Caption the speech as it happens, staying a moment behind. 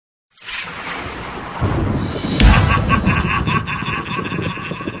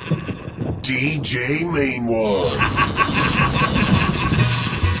DJ Main One.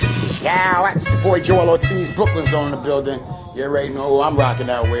 Yeah, that's the boy Joell Ortiz, Brooklyn Zone in the building. You already know who I'm rocking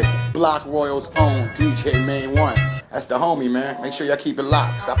out with. Block Royal's own DJ Main One. That's the homie, man. Make sure y'all keep it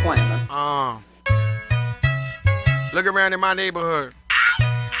locked. Stop playing, man. Look around in my neighborhood.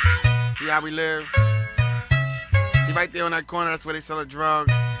 See how we live? See right there on that corner, that's where they sell the drugs.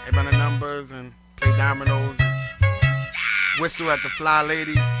 They run the numbers and play dominoes and whistle at the fly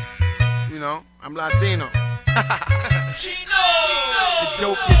ladies. You know, I'm Latino. The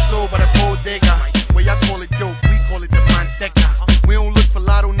dope gets sold by the bodega. Where y'all call it dope, we call it the manteca. We don't look for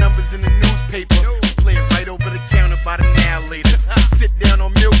lotto numbers in the newspaper. We play it right over the counter by the now laters. Sit down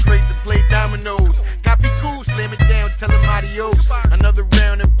on milk crates and play dominoes. Got be cool, slam it down, tell them adios. Another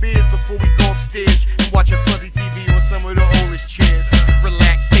round of beers before we go upstairs and watch a fuzzy TV on some of the oldest chairs.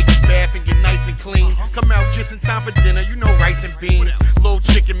 Relax, take a bath and get nice and clean. Come out just in time for dinner, you know, rice and beans. Little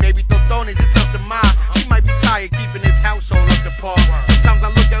chicken, maybe totones, it's up to Ma. She might be tired keeping his household up to par. Sometimes I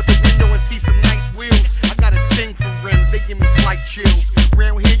look out the window and see some nice wheels. I got a thing for rims, they give me slight chills.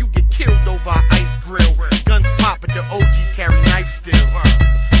 Round here you get killed over an ice grill. Guns pop, but the OGs carry knives still.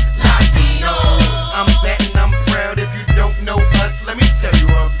 Latino, I'm betting I'm proud. If you don't know us, let me tell you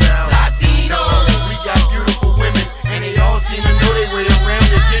about Latino. We got beautiful women, and they all seem to know their way around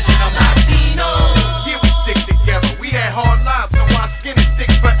the kitchen. I'm Latino. Yeah, we stick together. We had hard lives, so our skin is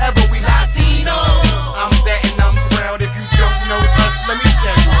thick forever. We Latino. I'm betting I'm proud. If you don't know us, let me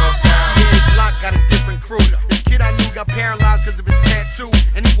tell you about. Yeah, Block got a different crew. This kid I knew got paralyzed because of his tattoo,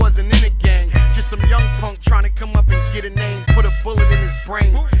 and he wasn't in a gang. Just some young punk trying to come up and get a name. Put a bullet in his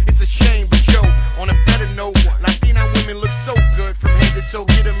brain. It's a shame, but yo, on a better note, Latina women look so good from head to toe.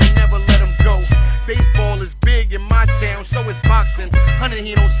 Get them and never let them go. Baseball is big in my town, so is boxing. Honey,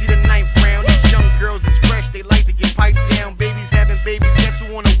 he don't see the ninth round. These young girls is fresh, they like to get piped down. Babies having babies, guess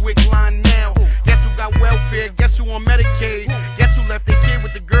who on the WIC line now? Guess who got welfare, guess who on Medicaid? Guess who left their kid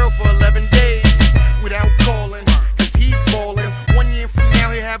with the girl for 11 days without calling, cause he's ballin'. 1 year from now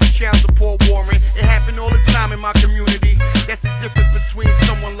he'll have a child support warrant. It happen all the time in my community. That's the difference between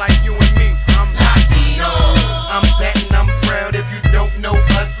someone like you and me. I'm Latino. I'm betting I'm proud. If you don't know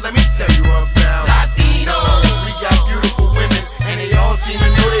us, let me tell you about Latino. We got beautiful women, and they all seem to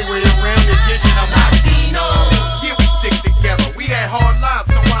know their way around the kitchen. I'm Latino. Yeah, we stick together. We had hard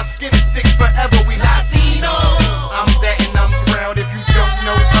lives, so our skin is thick forever. We Latino. I'm betting I'm proud. If you don't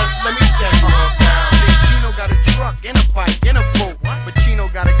know us, let me tell you about it. Chino got a truck and a bike and a boat, but Chino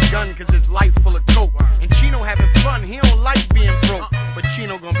got a gun cause his life full of coke. And Chino having fun, he don't like being broke, but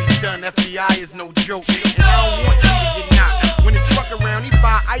Chino gonna be done, FBI is no joke. And I don't want you to get knocked. When the truck around, he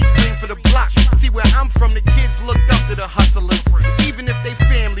buy ice cream for the block. See where I'm from, the kids looked up to the hustlers, even if they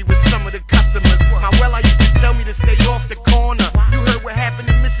family was some of the customers. My I used to tell me to stay off the corner. You heard what happened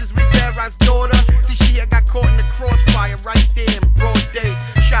to Mrs. Rivera's daughter? See, she had got caught in the crossfire right there in broad day.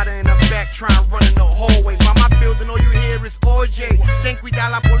 Shot her in her back trying to run in the hallway. By my building, all you hear is OJ. Ten cuida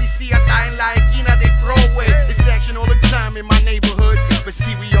la policía, está en la esquina de Broadway. It's action all the time in my neighborhood, but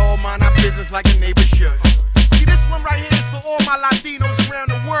see, we all mind our business like a neighbor should. See, this one right here is for all my Latinos around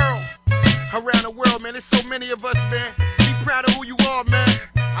the world. Around the world, man, there's so many of us, man. Be proud of who you are, man.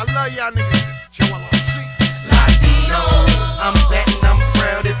 I love y'all niggas. Joell Ortiz. Latino, I'm betting I'm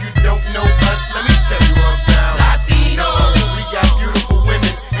proud. If you don't know us, let me tell you about Latino. We got beautiful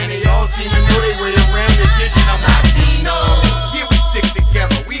women, and they all seem to know their way around the kitchen. I'm Latino. Yeah, we stick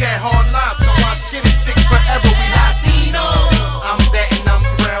together. We had hard